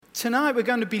Tonight we're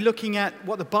going to be looking at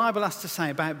what the Bible has to say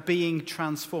about being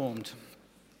transformed.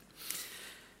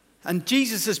 And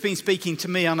Jesus has been speaking to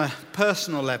me on a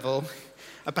personal level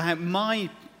about my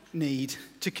need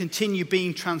to continue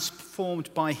being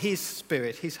transformed by His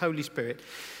Spirit, His Holy Spirit.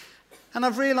 And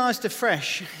I've realized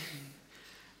afresh,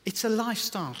 it's a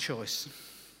lifestyle choice,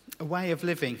 a way of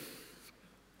living.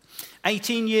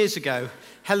 18 years ago,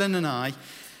 Helen and I,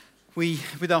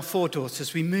 with our 4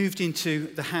 daughters, we moved into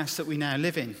the house that we now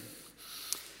live in.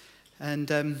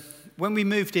 And when we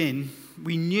moved in,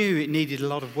 we knew it needed a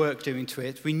lot of work doing to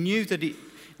it. We knew that it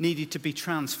needed to be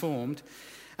transformed.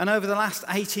 And over the last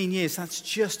 18 years, that's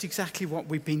just exactly what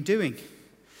we've been doing.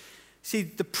 See,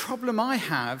 the problem I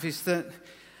have is that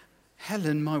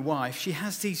Helen, my wife, she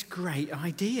has these great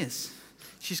ideas.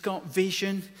 She's got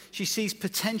vision. She sees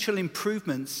potential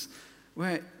improvements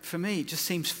where, for me, it just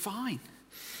seems fine.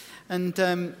 And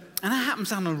that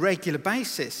happens on a regular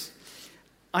basis.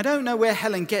 I don't know where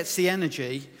Helen gets the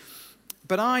energy,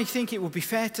 but I think it would be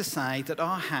fair to say that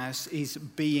our house is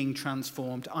being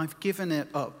transformed. I've given it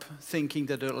up thinking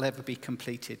that it'll ever be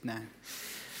completed now.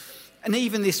 And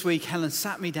even this week, Helen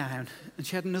sat me down and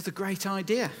she had another great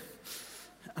idea.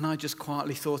 And I just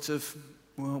quietly thought of,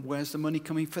 well, where's the money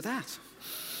coming for that?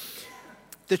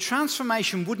 The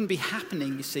transformation wouldn't be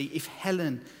happening, you see, if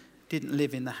Helen didn't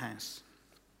live in the house.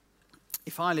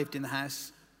 If I lived in the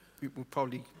house, it would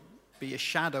probably be a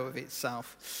shadow of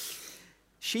itself.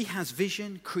 She has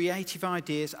vision, creative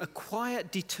ideas, a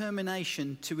quiet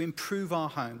determination to improve our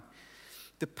home,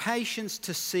 the patience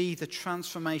to see the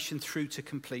transformation through to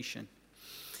completion.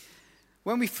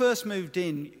 When we first moved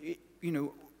in,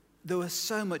 there was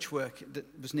so much work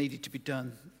that was needed to be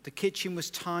done. The kitchen was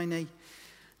tiny,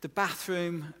 the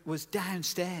bathroom was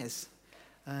downstairs,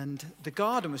 and the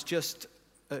garden was just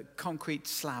concrete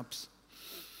slabs.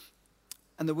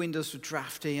 And the windows were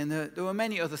drafty, and there were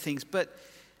many other things. But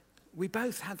we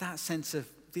both had that sense of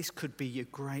this could be a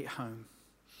great home.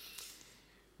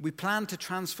 We planned to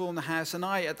transform the house, and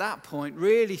I, at that point,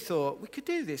 really thought we could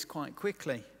do this quite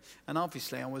quickly. And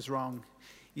obviously, I was wrong.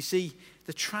 You see,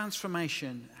 the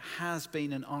transformation has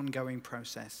been an ongoing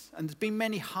process. And there's been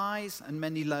many highs and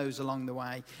many lows along the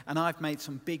way. And I've made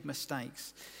some big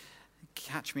mistakes.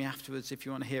 Catch me afterwards if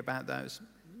you want to hear about those.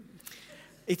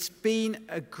 It's been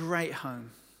a great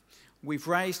home. We've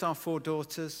raised our 4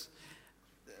 daughters.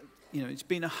 It's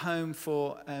been a home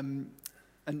for and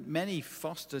many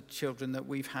foster children that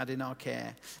we've had in our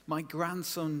care. My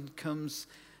grandson comes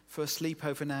for a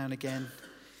sleepover now and again.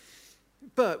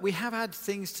 But we have had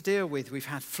things to deal with. We've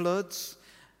had floods.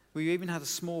 We even had a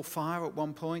small fire at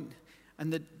one point.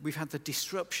 And we've had the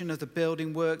disruption of the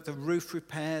building work, the roof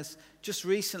repairs. Just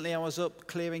recently I was up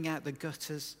clearing out the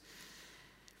gutters.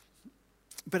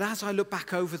 But as I look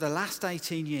back over the last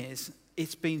 18 years,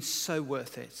 it's been so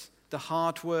worth it. The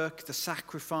hard work, the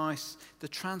sacrifice, the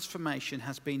transformation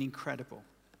has been incredible.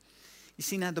 You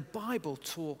see, now the Bible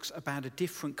talks about a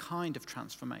different kind of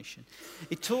transformation.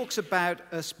 It talks about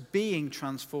us being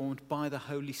transformed by the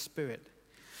Holy Spirit.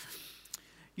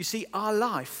 You see, our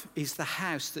life is the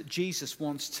house that Jesus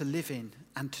wants to live in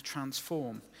and to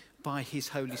transform by His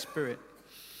Holy Spirit.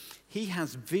 He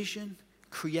has vision,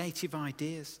 creative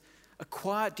ideas, a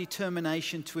quiet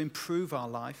determination to improve our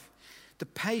life, the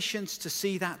patience to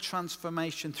see that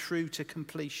transformation through to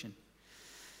completion.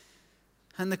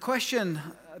 And the question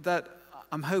that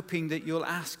I'm hoping that you'll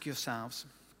ask yourselves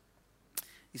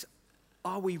is,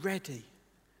 are we ready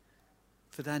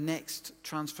for the next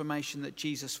transformation that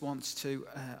Jesus wants to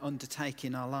undertake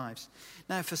in our lives?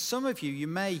 Now, for some of you, you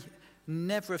may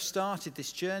never have started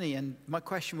this journey, and my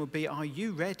question would be, are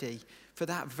you ready for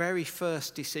that very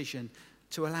first decision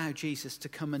to allow Jesus to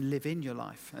come and live in your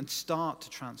life and start to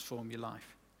transform your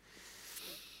life?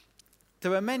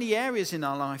 There are many areas in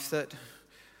our life that,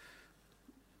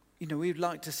 we'd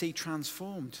like to see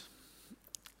transformed.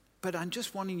 But I'm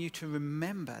just wanting you to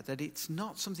remember that it's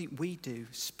not something we do.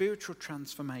 Spiritual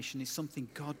transformation is something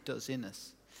God does in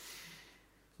us.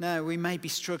 Now, we may be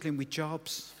struggling with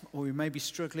jobs, or we may be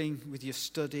struggling with your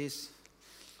studies.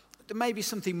 There may be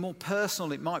something more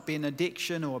personal. It might be an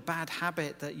addiction or a bad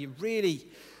habit that you're really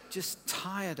just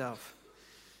tired of.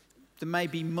 There may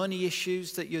be money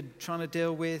issues that you're trying to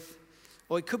deal with.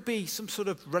 Or it could be some sort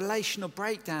of relational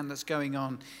breakdown that's going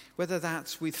on, whether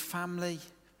that's with family,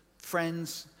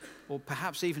 friends, or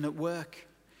perhaps even at work.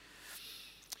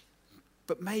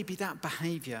 But maybe that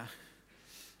behavior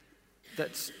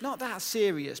that's not that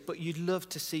serious, but you'd love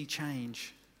to see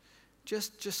change.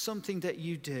 Just something that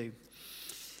you do.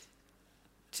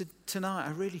 Tonight,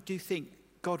 I really do think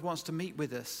God wants to meet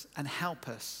with us and help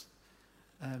us.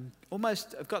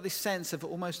 I've got this sense of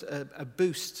almost a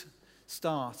boost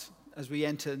start as we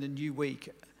enter the new week,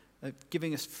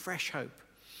 giving us fresh hope.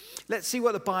 Let's see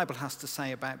what the Bible has to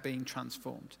say about being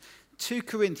transformed. 2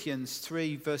 Corinthians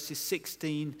 3, verses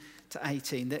 16 to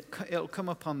 18. It'll come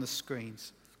up on the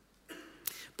screens.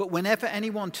 But whenever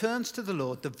anyone turns to the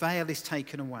Lord, the veil is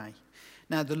taken away.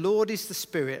 Now the Lord is the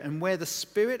Spirit, and where the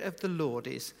Spirit of the Lord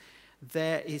is,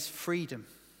 there is freedom.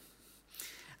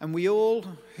 And we all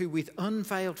who with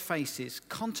unveiled faces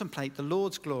contemplate the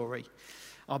Lord's glory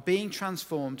are being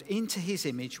transformed into his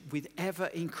image with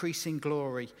ever-increasing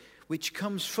glory, which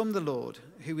comes from the Lord,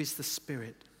 who is the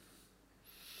Spirit.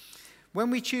 When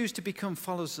we choose to become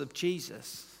followers of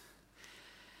Jesus,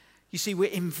 you see, we're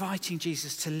inviting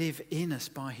Jesus to live in us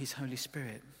by his Holy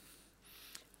Spirit.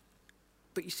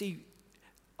 But you see,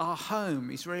 our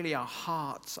home is really our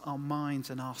hearts, our minds,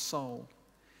 and our soul.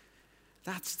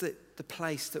 That's the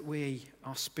place that we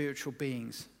are spiritual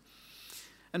beings.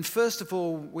 And first of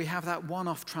all, we have that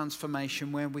one-off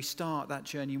transformation where we start that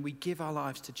journey and we give our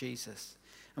lives to Jesus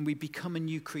and we become a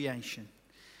new creation.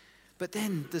 But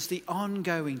then there's the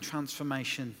ongoing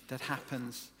transformation that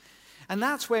happens. And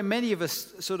that's where many of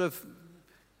us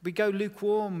we go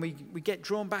lukewarm, we get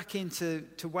drawn back into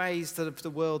ways of the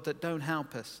world that don't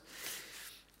help us.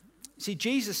 See,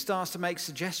 Jesus starts to make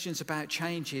suggestions about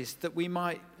changes that we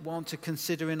might want to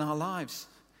consider in our lives.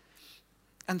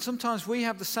 And sometimes we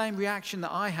have the same reaction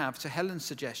that I have to Helen's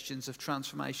suggestions of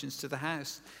transformations to the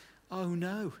house. Oh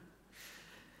no.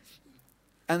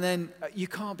 And then you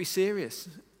can't be serious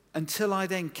until I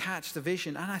then catch the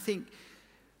vision. And I think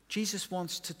Jesus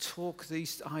wants to talk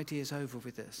these ideas over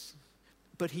with us,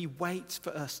 but he waits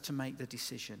for us to make the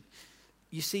decision.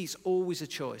 You see, it's always a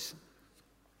choice.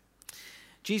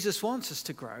 Jesus wants us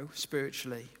to grow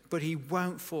spiritually, but he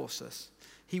won't force us.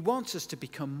 He wants us to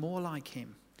become more like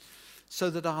him so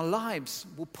that our lives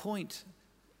will point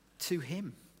to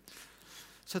him,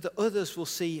 so that others will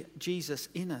see Jesus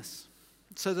in us,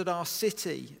 so that our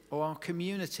city or our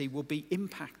community will be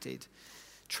impacted,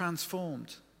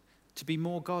 transformed, to be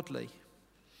more godly.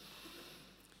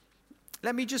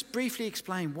 Let me just briefly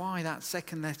explain why that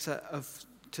second letter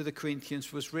to the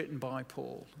Corinthians was written by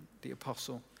Paul, the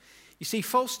apostle. You see,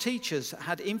 false teachers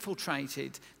had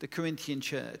infiltrated the Corinthian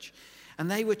church, and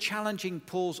they were challenging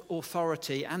Paul's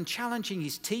authority and challenging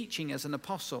his teaching as an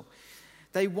apostle.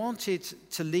 They wanted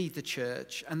to lead the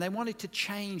church, and they wanted to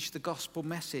change the gospel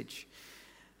message.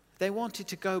 They wanted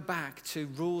to go back to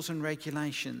rules and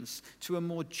regulations, to a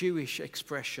more Jewish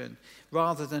expression,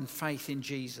 rather than faith in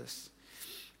Jesus.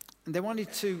 And they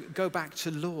wanted to go back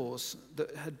to laws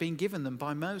that had been given them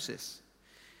by Moses.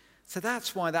 So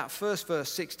that's why that first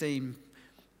verse 16,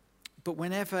 but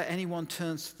whenever anyone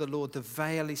turns to the Lord, the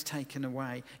veil is taken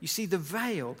away. You see, the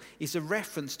veil is a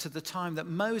reference to the time that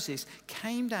Moses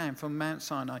came down from Mount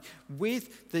Sinai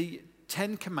with the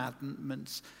 10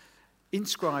 Commandments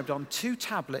inscribed on 2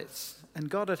 tablets, and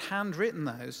God had handwritten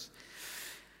those.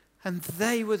 And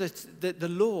they were the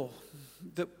law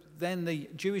that then the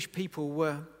Jewish people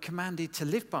were commanded to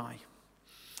live by.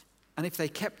 And if they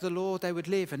kept the law, they would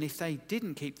live. And if they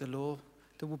didn't keep the law,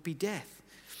 there would be death.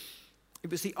 It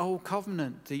was the old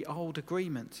covenant, the old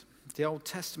agreement, the Old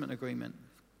Testament agreement.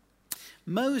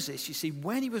 Moses, you see,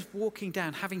 when he was walking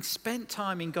down, having spent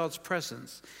time in God's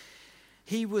presence,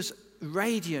 he was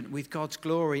radiant with God's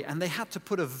glory, and they had to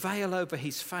put a veil over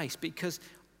his face because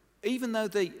even though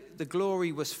the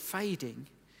glory was fading,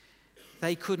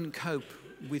 they couldn't cope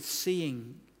with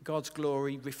seeing God's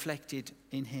glory reflected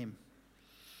in him.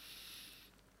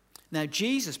 Now,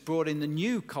 Jesus brought in the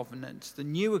new covenant, the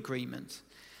new agreement,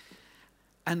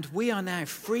 and we are now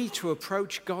free to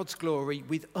approach God's glory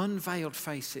with unveiled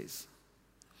faces.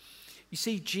 You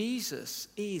see, Jesus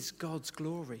is God's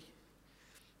glory.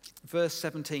 Verse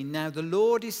 17, now the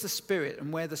Lord is the Spirit,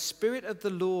 and where the Spirit of the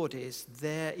Lord is,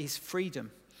 there is freedom.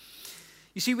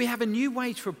 You see, we have a new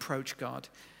way to approach God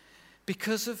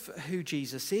because of who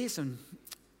Jesus is and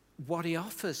what he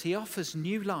offers. He offers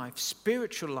new life,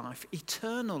 spiritual life,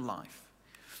 eternal life.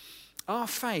 Our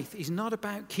faith is not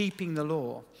about keeping the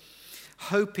law,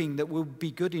 hoping that we'll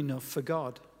be good enough for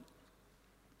God.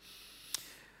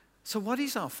 So what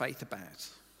is our faith about?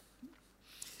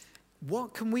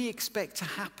 What can we expect to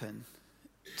happen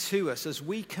to us as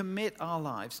we commit our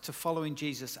lives to following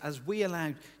Jesus, as we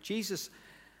allow Jesus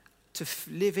to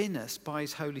live in us by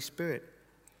his Holy Spirit?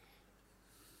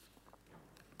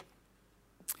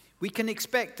 We can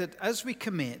expect that as we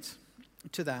commit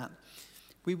to that,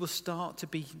 we will start to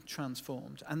be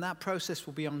transformed, and that process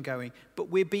will be ongoing, but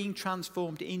we're being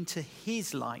transformed into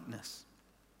his likeness.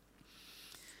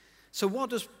 So what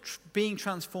does being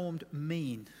transformed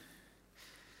mean?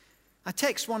 I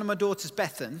texted one of my daughters,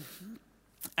 Bethan,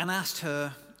 and asked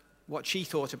her what she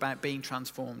thought about being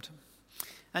transformed.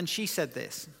 And she said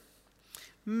this,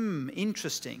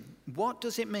 interesting. What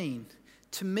does it mean?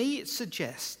 To me, it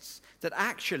suggests that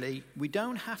actually we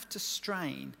don't have to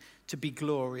strain to be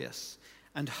glorious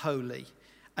and holy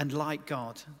and like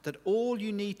God, that all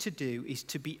you need to do is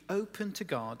to be open to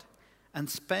God and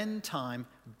spend time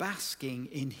basking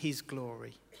in his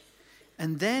glory.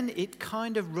 And then it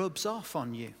kind of rubs off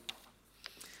on you.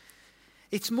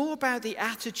 It's more about the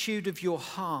attitude of your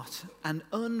heart and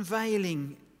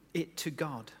unveiling it to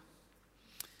God.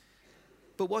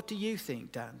 But what do you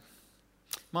think, Dan?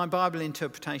 My Bible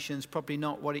interpretation is probably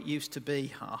not what it used to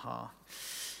be,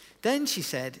 Then she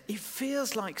said, it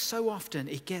feels like so often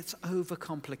it gets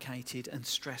overcomplicated and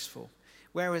stressful,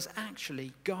 whereas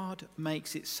actually God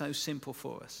makes it so simple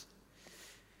for us.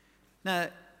 Now,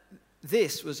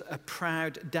 this was a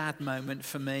proud dad moment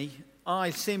for me.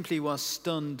 I simply was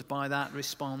stunned by that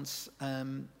response.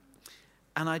 And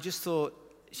I just thought,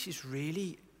 she's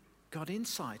really got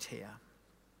insight here.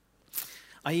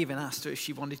 I even asked her if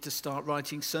she wanted to start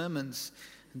writing sermons,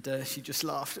 and she just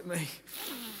laughed at me.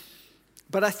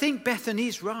 But I think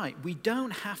Bethany's right. We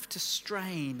don't have to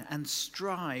strain and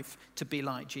strive to be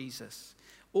like Jesus.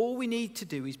 All we need to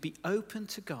do is be open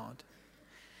to God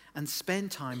and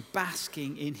spend time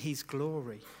basking in his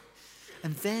glory.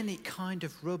 And then it kind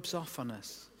of rubs off on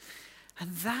us.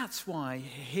 And that's why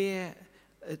here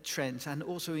at Trent and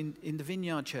also in the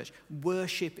Vineyard Church,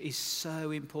 worship is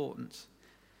so important.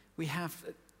 We have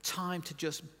time to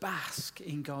just bask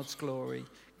in God's glory.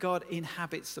 God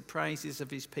inhabits the praises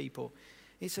of his people.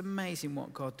 It's amazing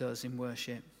what God does in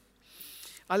worship.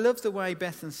 I love the way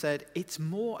Bethan said, it's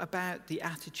more about the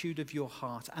attitude of your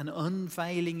heart and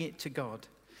unveiling it to God.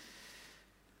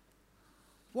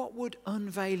 What would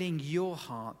unveiling your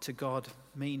heart to God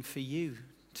mean for you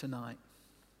tonight?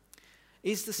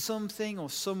 Is there something or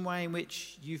some way in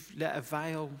which you've let a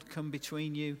veil come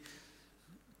between you?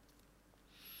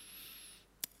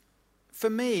 For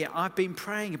me, I've been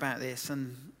praying about this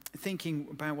and thinking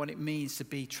about what it means to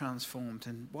be transformed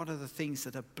and what are the things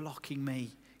that are blocking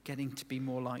me getting to be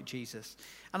more like Jesus.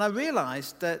 And I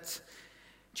realized that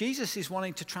Jesus is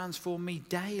wanting to transform me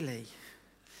daily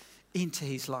into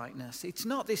his likeness. It's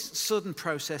not this sudden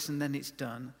process and then it's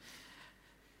done.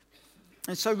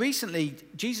 And so recently,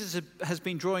 Jesus has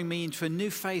been drawing me into a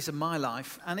new phase of my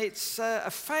life. And it's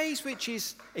a phase which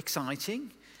is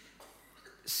exciting,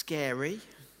 scary,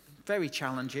 very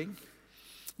challenging.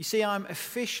 You see, I'm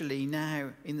officially now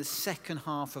in the second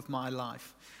half of my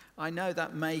life. I know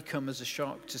that may come as a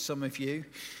shock to some of you.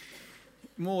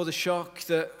 More the shock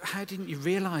that, how didn't you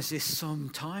realize this some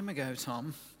time ago,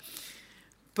 Tom?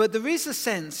 But there is a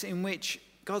sense in which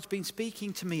God's been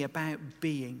speaking to me about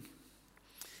being,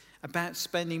 about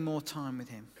spending more time with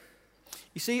him.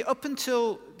 You see, up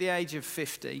until the age of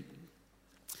 50,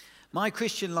 my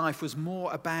Christian life was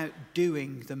more about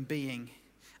doing than being.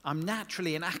 I'm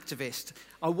naturally an activist.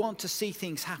 I want to see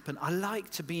things happen. I like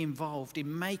to be involved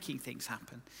in making things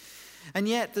happen. And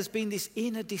yet there's been this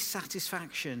inner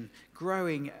dissatisfaction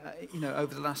growing,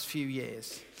 over the last few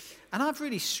years. And I've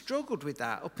really struggled with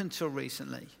that up until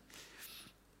recently.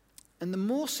 And the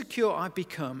more secure I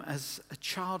become as a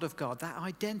child of God, that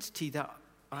identity that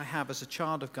I have as a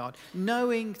child of God,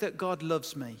 knowing that God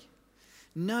loves me,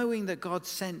 knowing that God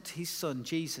sent his son,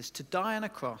 Jesus, to die on a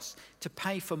cross, to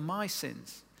pay for my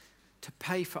sins, to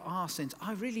pay for our sins.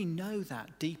 I really know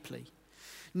that deeply.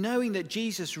 Knowing that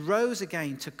Jesus rose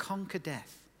again to conquer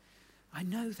death. I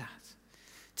know that.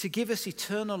 To give us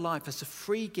eternal life as a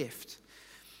free gift.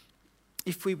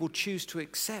 If we will choose to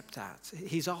accept that,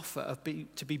 his offer of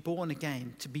to be born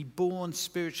again, to be born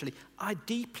spiritually. I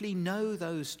deeply know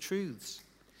those truths.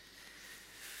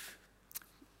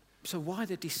 So why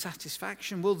the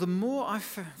dissatisfaction? Well, the more I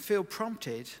feel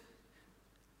prompted,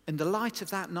 in the light of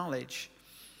that knowledge,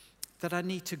 that I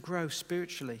need to grow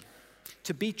spiritually,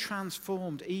 to be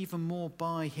transformed even more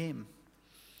by him.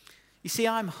 You see,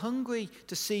 I'm hungry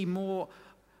to see more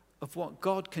of what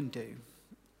God can do,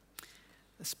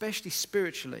 especially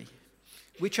spiritually,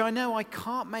 which I know I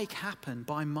can't make happen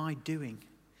by my doing.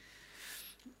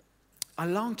 I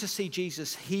long to see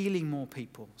Jesus healing more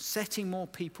people, setting more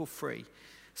people free,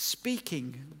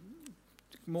 speaking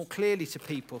more clearly to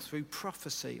people through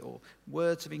prophecy or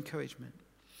words of encouragement.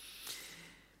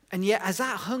 And yet, as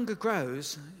that hunger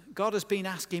grows, God has been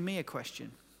asking me a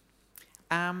question.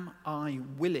 Am I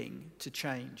willing to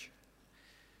change?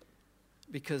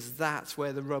 Because that's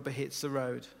where the rubber hits the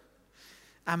road.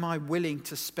 Am I willing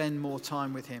to spend more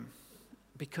time with him?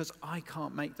 Because I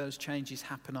can't make those changes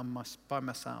happen by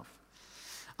myself.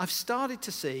 I've started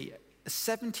to see a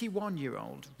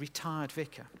 71-year-old retired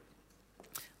vicar.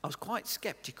 I was quite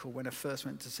skeptical when I first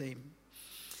went to see him.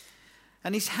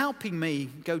 And he's helping me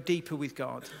go deeper with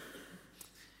God.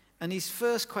 And his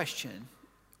first question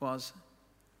was,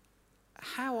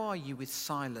 how are you with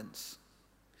silence?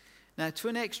 Now, to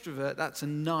an extrovert, that's a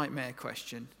nightmare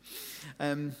question.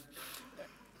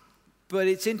 But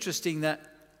it's interesting that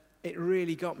it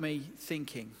really got me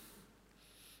thinking.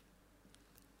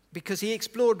 Because he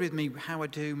explored with me how I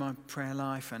do my prayer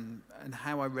life and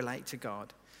how I relate to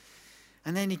God.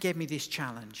 And then he gave me this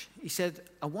challenge. He said,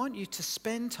 I want you to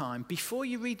spend time before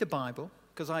you read the Bible,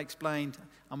 because I explained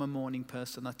I'm a morning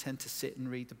person. I tend to sit and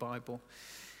read the Bible.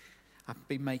 I've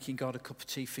been making God a cup of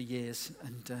tea for years,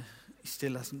 and he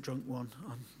still hasn't drunk one.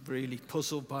 I'm really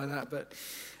puzzled by that. But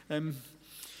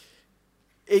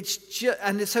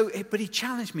but he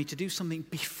challenged me to do something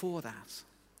before that.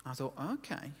 I thought,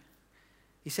 okay.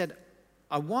 He said,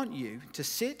 I want you to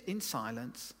sit in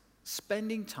silence,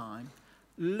 spending time,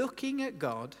 looking at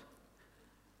God,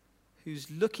 who's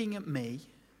looking at me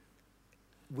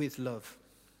with love.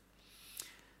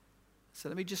 So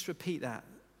let me just repeat that.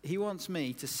 He wants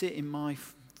me to sit in my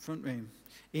front room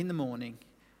in the morning,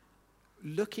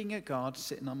 looking at God,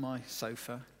 sitting on my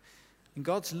sofa, and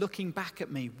God's looking back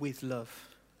at me with love.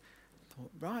 I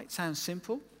thought, right, sounds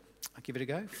simple. I'll give it a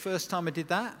go. First time I did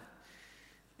that,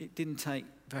 it didn't take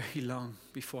very long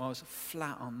before I was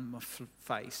flat on my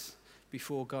face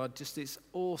before God. Just this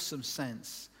awesome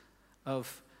sense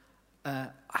of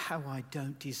how I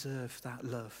don't deserve that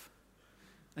love.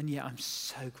 And yet I'm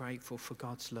so grateful for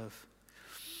God's love.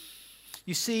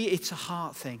 You see, it's a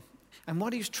heart thing. And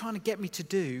what he was trying to get me to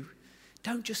do,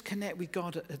 don't just connect with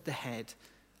God at the head.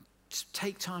 Just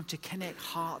take time to connect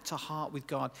heart to heart with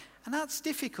God. And that's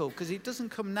difficult because it doesn't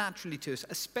come naturally to us,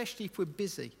 especially if we're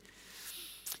busy.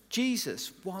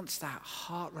 Jesus wants that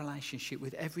heart relationship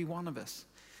with every one of us.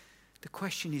 The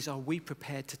question is, are we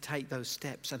prepared to take those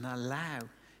steps and allow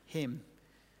him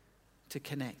to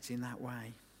connect in that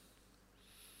way?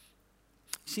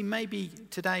 See, maybe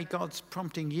today God's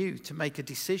prompting you to make a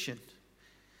decision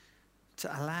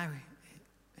to allow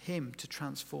him to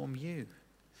transform you.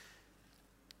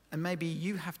 And maybe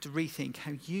you have to rethink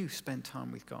how you spend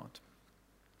time with God.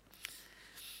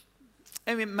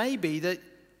 And it may be that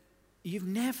you've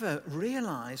never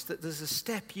realized that there's a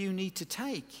step you need to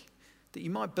take, that you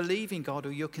might believe in God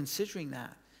or you're considering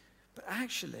that. But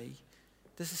actually,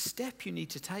 there's a step you need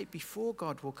to take before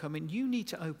God will come in. You need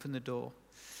to open the door.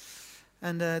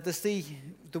 And there's the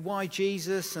Why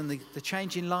Jesus and the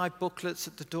Changing Life booklets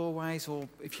at the doorways, or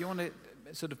if you want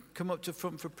to sort of come up to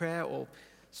front for prayer or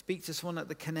speak to someone at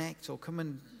the Connect or come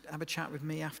and have a chat with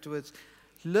me afterwards.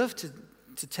 Love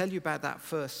to tell you about that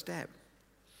first step.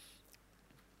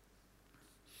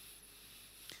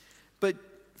 But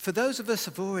for those of us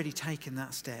who have already taken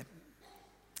that step,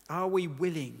 are we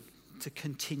willing to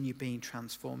continue being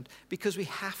transformed? Because we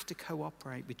have to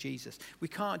cooperate with Jesus. We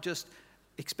can't just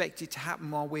expect it to happen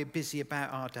while we're busy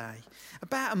about our day.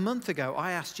 About a month ago,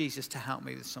 I asked Jesus to help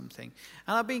me with something,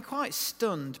 and I've been quite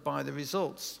stunned by the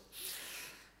results.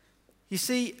 You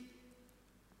see,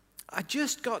 I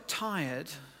just got tired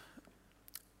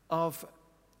of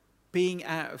being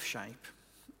out of shape.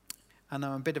 I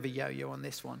know I'm a bit of a yo-yo on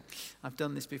this one. I've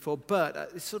done this before,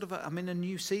 but it's sort of I'm in a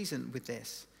new season with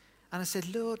this. And I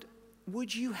said, Lord,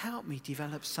 would you help me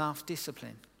develop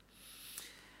self-discipline?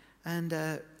 And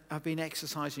I've been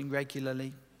exercising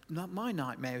regularly. Not my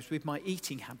nightmare is with my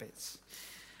eating habits.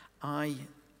 I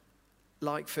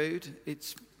like food.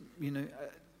 It's,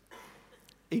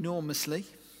 enormously.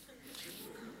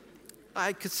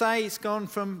 I could say it's gone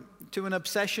to an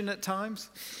obsession at times.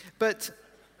 But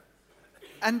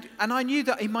and I knew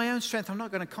that in my own strength, I'm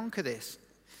not going to conquer this.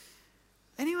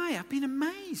 Anyway, I've been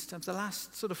amazed over the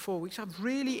last sort of 4 weeks. I've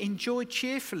really enjoyed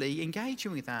cheerfully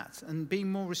engaging with that and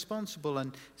being more responsible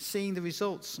and seeing the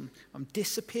results. And I'm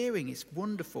disappearing. It's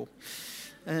wonderful.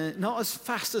 Not as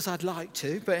fast as I'd like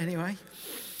to, but anyway.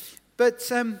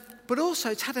 But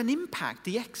also it's had an impact.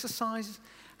 The exercise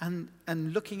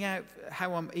and looking out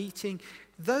how I'm eating,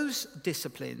 those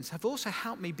disciplines have also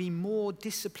helped me be more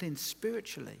disciplined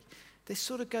spiritually. They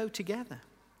sort of go together.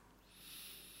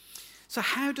 So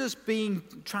how does being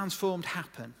transformed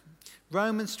happen?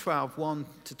 Romans 12,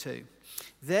 1-2.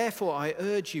 Therefore, I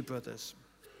urge you, brothers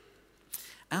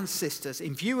and sisters,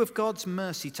 in view of God's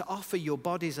mercy, to offer your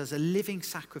bodies as a living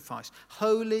sacrifice,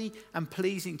 holy and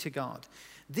pleasing to God.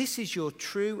 This is your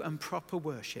true and proper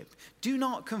worship. Do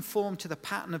not conform to the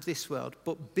pattern of this world,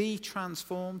 but be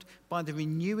transformed by the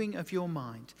renewing of your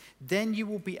mind. Then you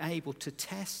will be able to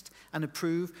test and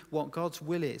approve what God's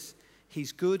will is,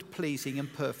 his good, pleasing,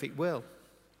 and perfect will.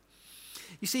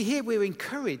 You see, here we're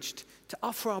encouraged to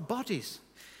offer our bodies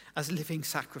as living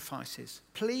sacrifices,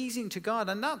 pleasing to God.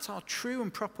 And that's our true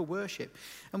and proper worship.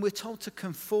 And we're told to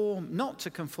conform, not to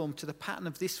conform to the pattern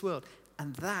of this world.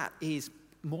 And that is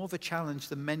more of a challenge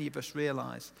than many of us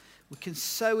realize. We can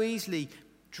so easily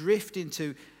drift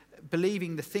into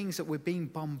believing the things that we're being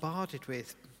bombarded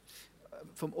with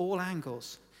from all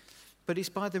angles. But it's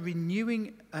by the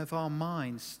renewing of our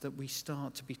minds that we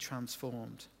start to be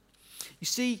transformed. You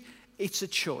see, it's a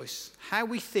choice. How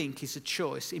we think is a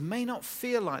choice. It may not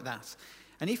feel like that.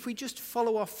 And if we just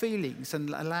follow our feelings and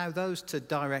allow those to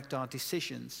direct our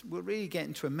decisions, we'll really get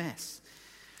into a mess.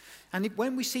 And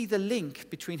when we see the link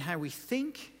between how we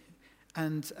think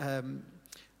and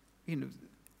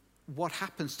what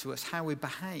happens to us, how we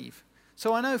behave.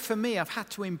 So I know for me, I've had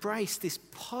to embrace this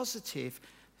positive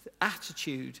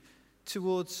attitude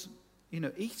towards,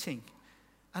 eating.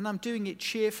 And I'm doing it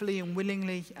cheerfully and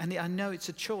willingly, and I know it's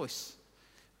a choice,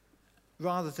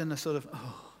 rather than a sort of,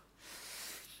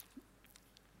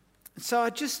 So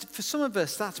for some of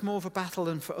us, that's more of a battle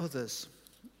than for others.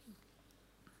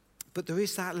 But there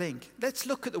is that link. Let's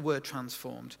look at the word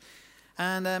transformed.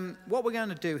 And what we're going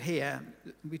to do here,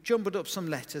 we've jumbled up some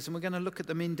letters, and we're going to look at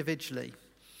them individually.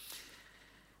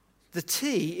 The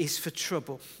T is for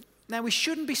trouble. Now, we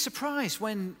shouldn't be surprised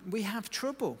when we have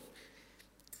trouble.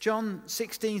 John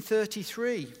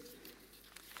 16:33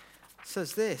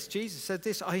 says this. Jesus said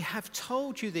this, I have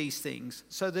told you these things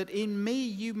so that in me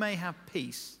you may have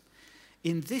peace.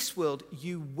 In this world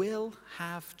you will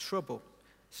have trouble.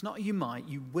 It's not you might,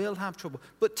 you will have trouble.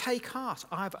 But take heart,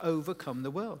 I have overcome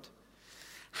the world.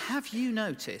 Have you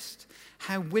noticed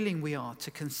how willing we are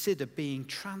to consider being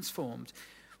transformed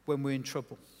when we're in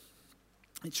trouble?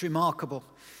 It's remarkable.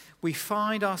 We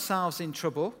find ourselves in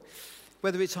trouble,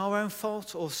 whether it's our own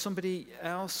fault or somebody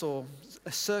else or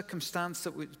a circumstance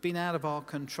that's been out of our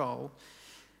control,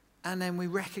 and then we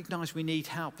recognize we need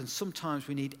help, and sometimes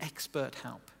we need expert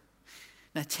help.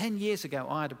 Now, 10 years ago,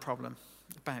 I had a problem,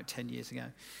 about 10 years ago,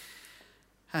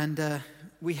 and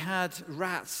we had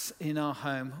rats in our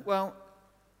home, well,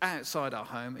 outside our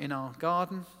home, in our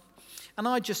garden, and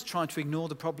I just tried to ignore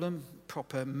the problem,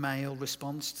 proper male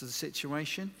response to the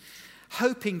situation,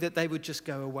 hoping that they would just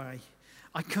go away.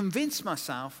 I convinced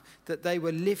myself that they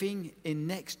were living in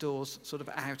next door's sort of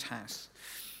outhouse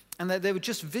and that they were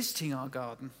just visiting our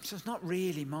garden. So it's not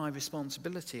really my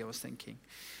responsibility, I was thinking.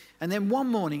 And then one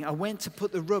morning I went to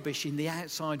put the rubbish in the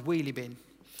outside wheelie bin.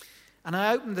 And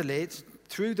I opened the lid,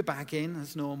 threw the bag in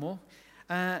as normal,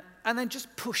 and then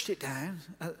just pushed it down,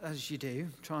 as you do,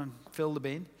 try and fill the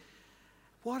bin.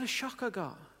 What a shock I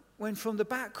got when from the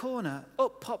back corner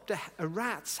up popped a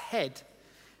rat's head.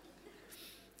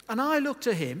 And I looked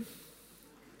at him,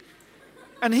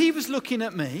 and he was looking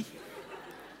at me,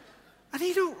 and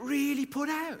he looked really put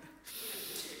out.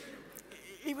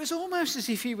 It was almost as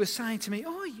if he was saying to me,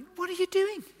 "Oh, what are you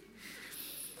doing?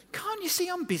 Can't you see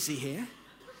I'm busy here?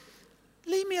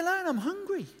 Leave me alone, I'm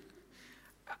hungry."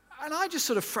 And I just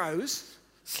sort of froze,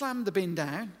 slammed the bin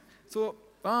down, thought,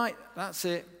 right, that's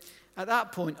it. At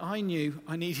that point, I knew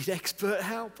I needed expert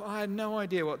help. I had no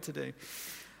idea what to do.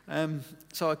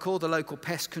 So I called the local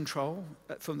pest control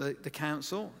from the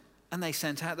council, and they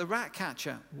sent out the rat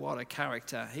catcher. What a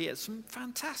character. He had some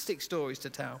fantastic stories to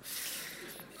tell.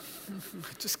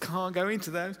 I just can't go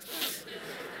into those.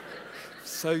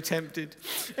 So tempted.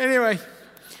 Anyway,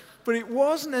 but it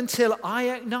wasn't until I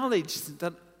acknowledged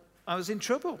that I was in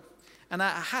trouble, and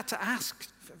I had to ask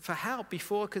for help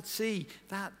before I could see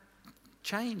that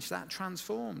change, that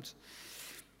transformed.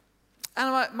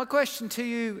 And my question to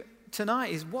you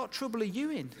tonight is, what trouble are you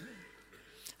in?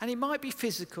 And it might be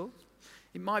physical,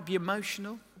 it might be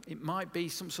emotional, it might be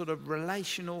some sort of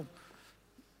relational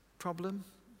problem,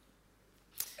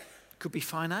 it could be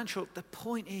financial. The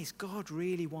point is, God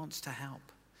really wants to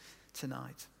help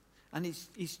tonight, and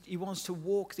he wants to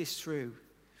walk this through.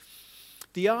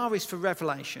 The R is for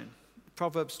revelation.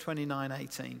 Proverbs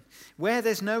 29:18. Where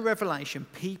there's no revelation,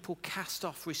 people cast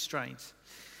off restraint.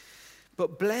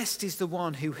 But blessed is the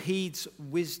one who heeds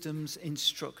wisdom's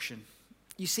instruction.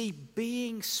 You see,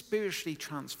 being spiritually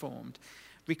transformed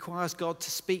requires God to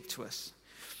speak to us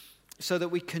so that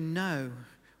we can know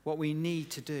what we need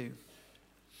to do.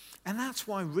 And that's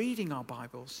why reading our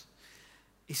Bibles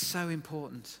is so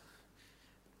important.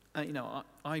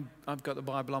 I've got the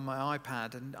Bible on my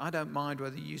iPad, and I don't mind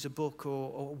whether you use a book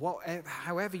or whatever,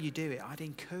 however you do it. I'd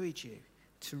encourage you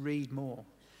to read more,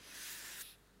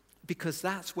 because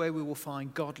that's where we will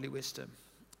find godly wisdom.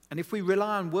 And if we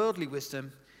rely on worldly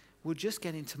wisdom, we'll just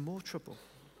get into more trouble.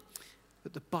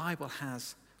 But the Bible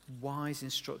has wise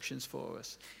instructions for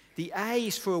us. The A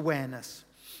is for awareness.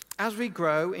 As we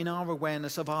grow in our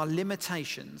awareness of our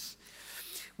limitations,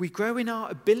 We grow in our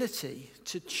ability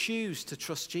to choose to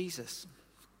trust Jesus.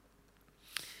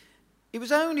 It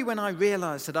was only when I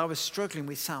realized that I was struggling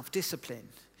with self-discipline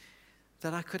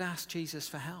that I could ask Jesus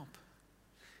for help.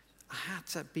 I had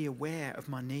to be aware of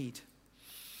my need.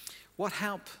 What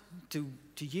help do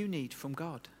you need from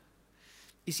God?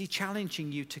 Is he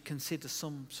challenging you to consider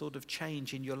some sort of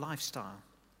change in your lifestyle?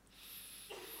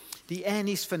 The N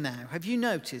is for now. Have you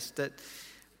noticed that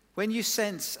when you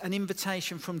sense an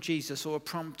invitation from Jesus or a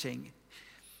prompting,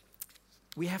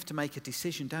 we have to make a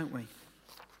decision, don't we?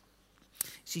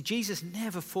 See, Jesus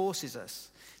never forces us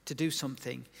to do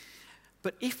something,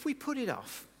 but if we put it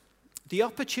off, the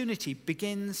opportunity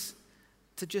begins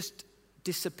to just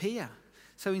disappear.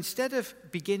 So instead of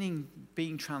beginning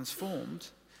being transformed,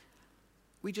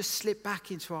 we just slip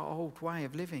back into our old way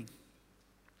of living.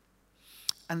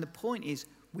 And the point is,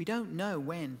 we don't know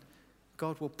when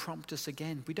God will prompt us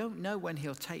again. We don't know when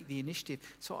he'll take the initiative.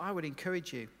 So I would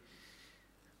encourage you,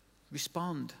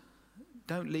 respond.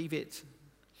 Don't leave it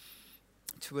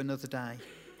to another day.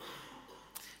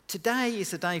 Today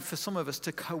is a day for some of us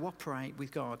to cooperate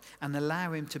with God and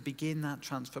allow him to begin that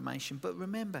transformation. But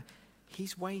remember,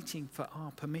 he's waiting for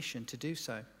our permission to do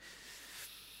so.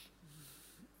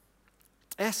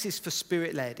 S is for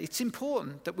spirit-led. It's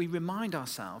important that we remind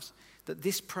ourselves that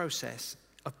this process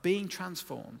of being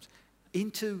transformed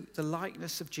into the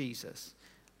likeness of Jesus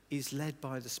is led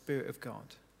by the Spirit of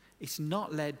God. It's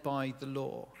not led by the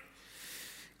law.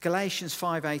 Galatians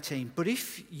 5:18, but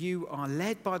if you are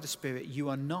led by the Spirit, you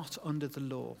are not under the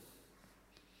law.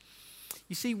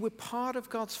 You see, we're part of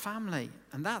God's family,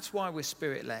 and that's why we're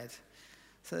Spirit-led.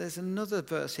 So there's another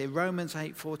verse here, Romans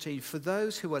 8:14, for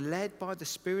those who are led by the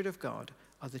Spirit of God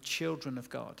are the children of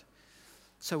God.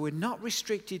 So we're not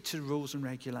restricted to rules and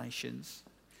regulations.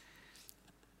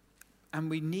 And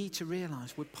we need to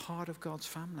realize we're part of God's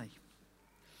family.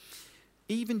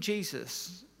 Even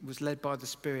Jesus was led by the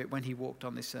Spirit when he walked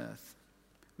on this earth.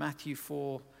 Matthew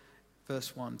 4,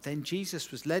 verse 1. Then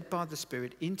Jesus was led by the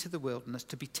Spirit into the wilderness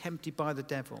to be tempted by the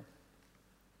devil.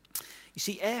 You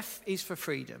see, F is for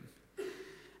freedom.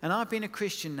 And I've been a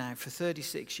Christian now for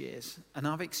 36 years, and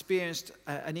I've experienced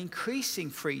an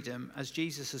increasing freedom as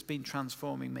Jesus has been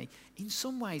transforming me. In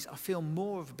some ways, I feel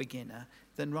more of a beginner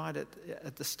than right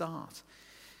at the start.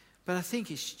 But I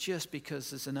think it's just because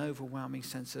there's an overwhelming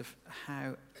sense of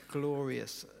how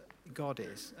glorious God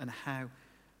is and how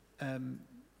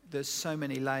there's so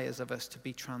many layers of us to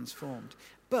be transformed.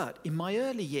 But in my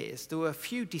early years, there were a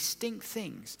few distinct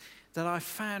things that I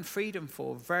found freedom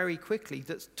for very quickly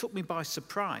that took me by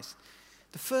surprise.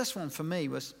 The first one for me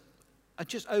was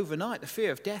just overnight, the fear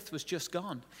of death was just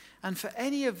gone. And for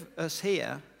any of us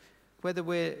here, whether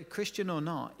we're Christian or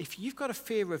not, if you've got a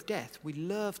fear of death, we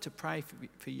love to pray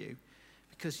for you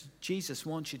because Jesus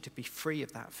wants you to be free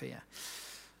of that fear.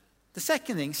 The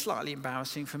second thing, slightly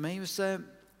embarrassing for me, was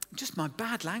just my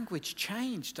bad language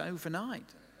changed overnight.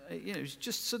 It was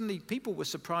just suddenly people were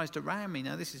surprised around me.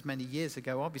 Now, this is many years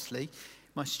ago, obviously,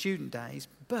 my student days,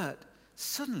 but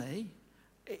suddenly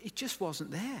it just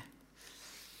wasn't there.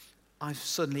 I was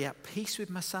suddenly at peace with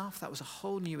myself. That was a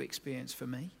whole new experience for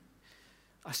me.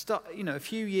 A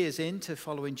few years into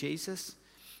following Jesus,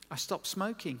 I stopped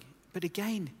smoking. But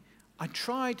again, I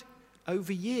tried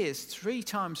over years, 3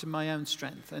 times in my own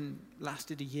strength, and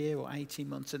lasted a year or 18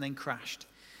 months and then crashed.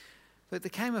 But there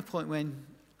came a point when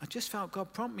I just felt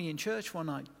God prompt me in church one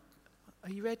night.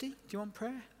 Are you ready? Do you want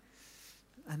prayer?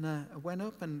 And I went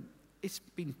up, and it's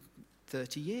been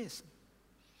 30 years.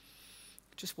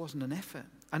 It just wasn't an effort.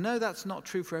 I know that's not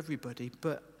true for everybody,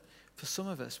 but for some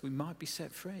of us, we might be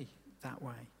set free that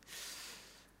way.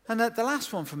 And the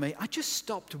last one for me, I just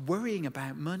stopped worrying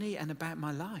about money and about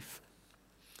my life.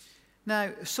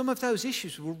 Now, some of those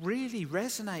issues will really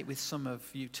resonate with some of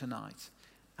you tonight.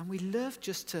 And we love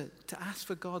just to ask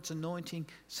for God's anointing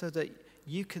so that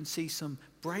you can see some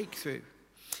breakthrough.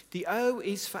 The O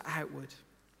is for outward.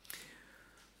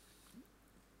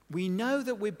 We know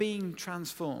that we're being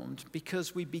transformed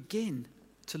because we begin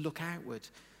to look outward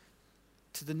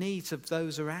to the needs of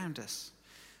those around us.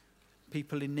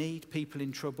 People in need, people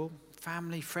in trouble,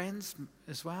 family, friends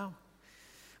as well.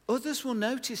 Others will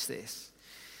notice this.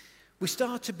 We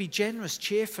start to be generous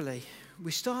cheerfully.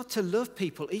 We start to love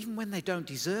people even when they don't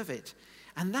deserve it.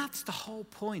 And that's the whole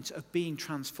point of being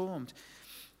transformed.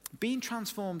 Being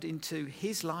transformed into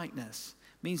his likeness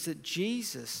means that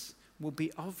Jesus will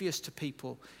be obvious to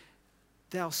people.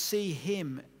 They'll see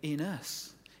him in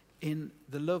us, in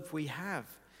the love we have.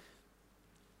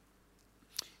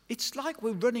 It's like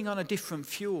we're running on a different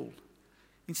fuel.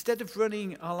 Instead of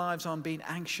running our lives on being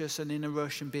anxious and in a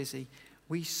rush and busy,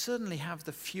 we suddenly have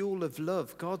the fuel of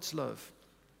love, God's love.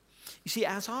 You see,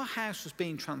 as our house was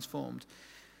being transformed,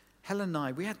 Helen and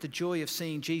I, we had the joy of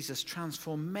seeing Jesus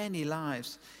transform many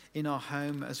lives in our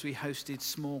home as we hosted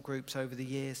small groups over the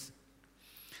years.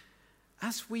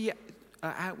 As we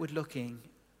are outward looking,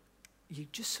 you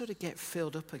just sort of get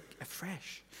filled up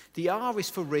afresh. The R is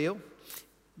for real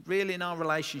in our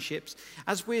relationships.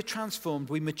 As we're transformed,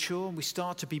 we mature and we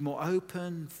start to be more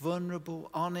open, vulnerable,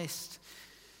 honest,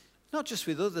 not just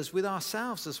with others, with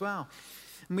ourselves as well.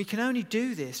 And we can only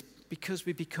do this because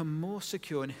we become more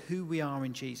secure in who we are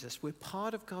in Jesus. We're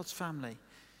part of God's family.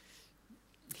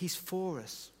 He's for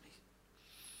us.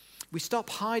 We stop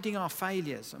hiding our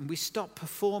failures and we stop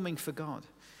performing for God.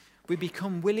 We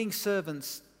become willing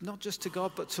servants, not just to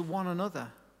God, but to one another.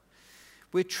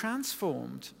 We're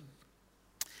transformed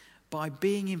by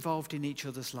being involved in each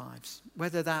other's lives,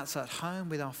 whether that's at home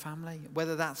with our family,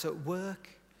 whether that's at work,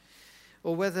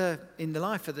 or whether in the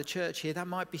life of the church here, that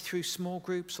might be through small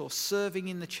groups or serving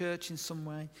in the church in some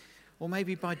way, or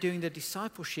maybe by doing the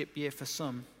discipleship year for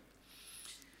some.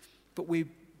 But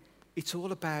it's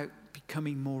all about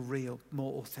becoming more real,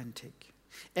 more authentic.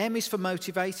 M is for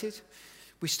motivated.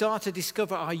 We start to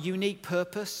discover our unique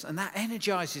purpose, and that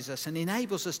energizes us and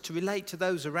enables us to relate to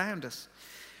those around us.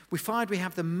 We find we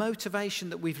have the motivation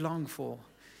that we've longed for,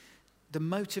 the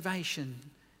motivation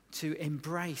to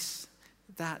embrace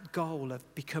that goal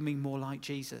of becoming more like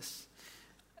Jesus.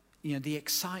 You know, the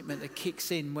excitement that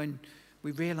kicks in when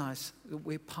we realize that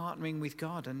we're partnering with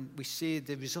God and we see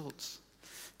the results.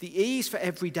 The E is for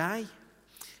every day.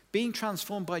 Being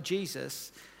transformed by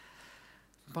Jesus,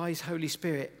 by his Holy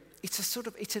Spirit,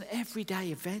 it's an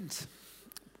everyday event.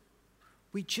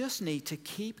 We just need to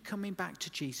keep coming back to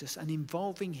Jesus and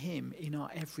involving him in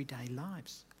our everyday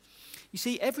lives. You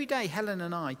see, every day, Helen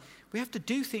and I, we have to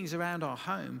do things around our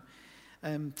home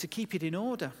to keep it in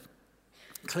order.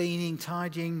 Cleaning,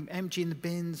 tidying, emptying the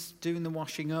bins, doing the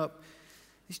washing up.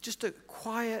 It's just a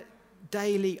quiet,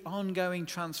 daily, ongoing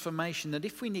transformation that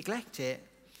if we neglect it,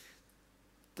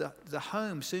 the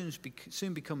home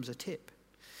soon becomes a tip.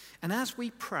 And as we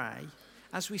pray,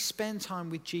 as we spend time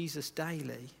with Jesus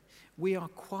daily, we are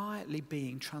quietly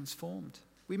being transformed.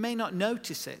 We may not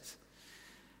notice it,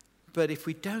 but if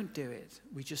we don't do it,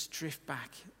 we just drift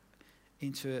back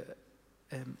into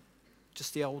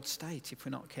just the old state if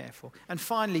we're not careful. And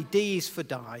finally, D is for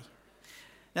die.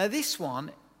 Now this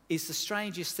one is the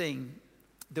strangest thing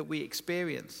that we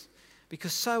experience,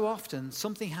 because so often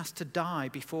something has to die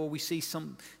before we see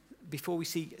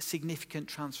significant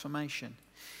transformation.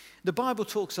 The Bible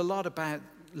talks a lot about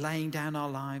laying down our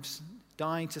lives,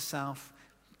 dying to self,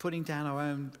 putting down our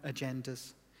own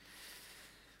agendas.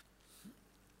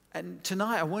 And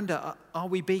tonight I wonder, are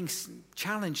we being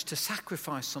challenged to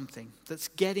sacrifice something that's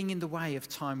getting in the way of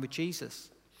time with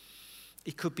Jesus?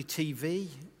 It could be TV,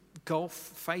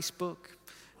 golf, Facebook,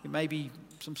 it may be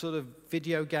some sort of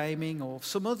video gaming or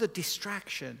some other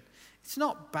distraction. It's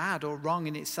not bad or wrong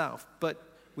in itself, but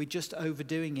we're just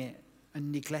overdoing it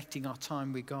and neglecting our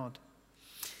time with God.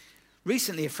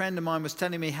 Recently, a friend of mine was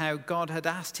telling me how God had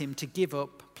asked him to give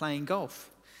up playing golf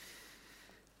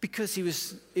because it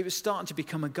was starting to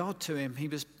become a god to him. He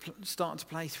was starting to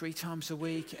play 3 times a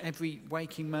week, every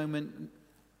waking moment,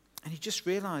 and he just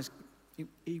realized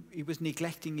he was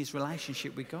neglecting his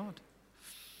relationship with God.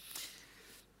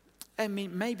 I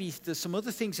mean, maybe there's some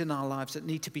other things in our lives that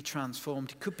need to be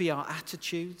transformed. It could be our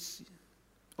attitudes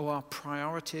or our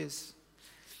priorities.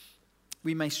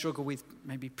 We may struggle with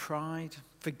maybe pride,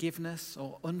 forgiveness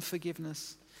or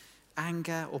unforgiveness,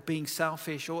 anger or being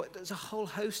selfish, or there's a whole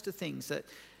host of things that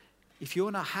if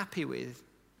you're not happy with,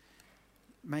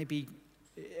 maybe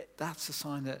that's a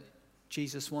sign that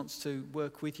Jesus wants to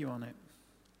work with you on it.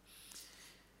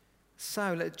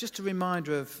 So just a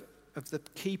reminder of the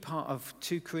key part of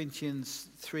 2 Corinthians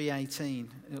 3:18.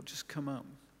 It'll just come up.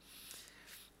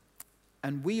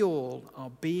 And we all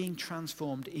are being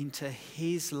transformed into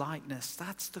his likeness.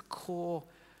 That's the core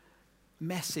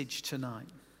message tonight.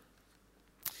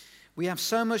 We have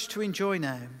so much to enjoy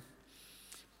now,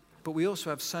 but we also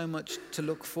have so much to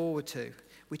look forward to,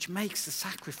 which makes the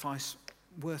sacrifice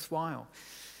worthwhile.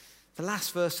 The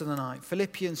last verse of the night,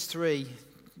 Philippians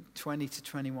 3:20 to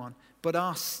 21.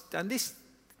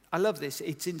 I love this.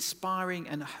 It's inspiring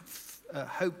and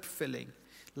hope-filling.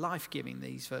 Life-giving,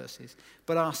 these verses.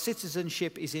 But our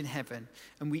citizenship is in heaven,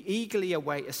 and we eagerly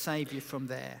await a Savior from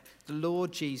there, the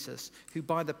Lord Jesus, who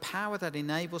by the power that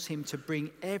enables him to bring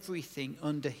everything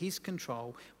under his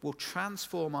control will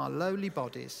transform our lowly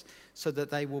bodies so that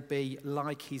they will be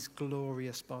like his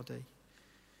glorious body.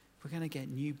 We're going to get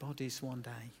new bodies one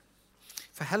day.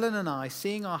 For Helen and I,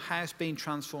 seeing our house being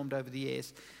transformed over the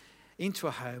years into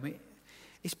a home,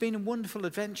 it's been a wonderful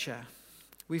adventure.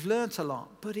 We've learnt a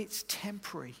lot, but it's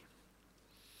temporary.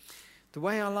 The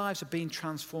way our lives have been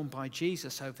transformed by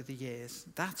Jesus over the years,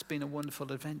 that's been a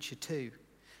wonderful adventure too.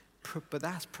 But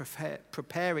that's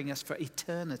preparing us for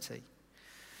eternity.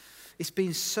 It's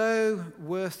been so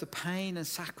worth the pain and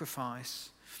sacrifice,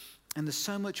 and there's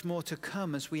so much more to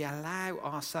come as we allow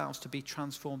ourselves to be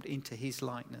transformed into his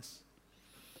likeness.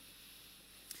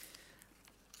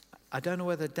 I don't know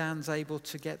whether Dan's able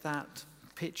to get that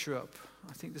picture up.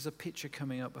 I think there's a picture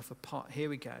coming up of a pot. Here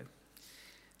we go.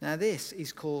 Now this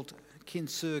is called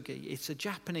kintsugi. It's a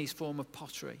Japanese form of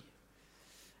pottery.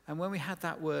 And when we had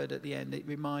that word at the end, it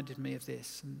reminded me of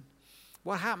this. And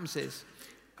what happens is,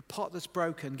 a pot that's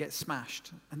broken gets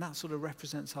smashed, and that sort of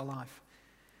represents our life.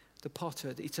 The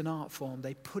potter, it's an art form.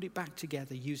 They put it back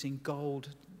together using gold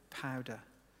powder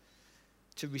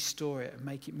to restore it and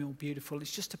make it more beautiful.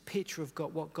 It's just a picture of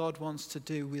God, what God wants to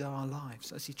do with our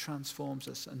lives as he transforms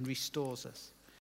us and restores us.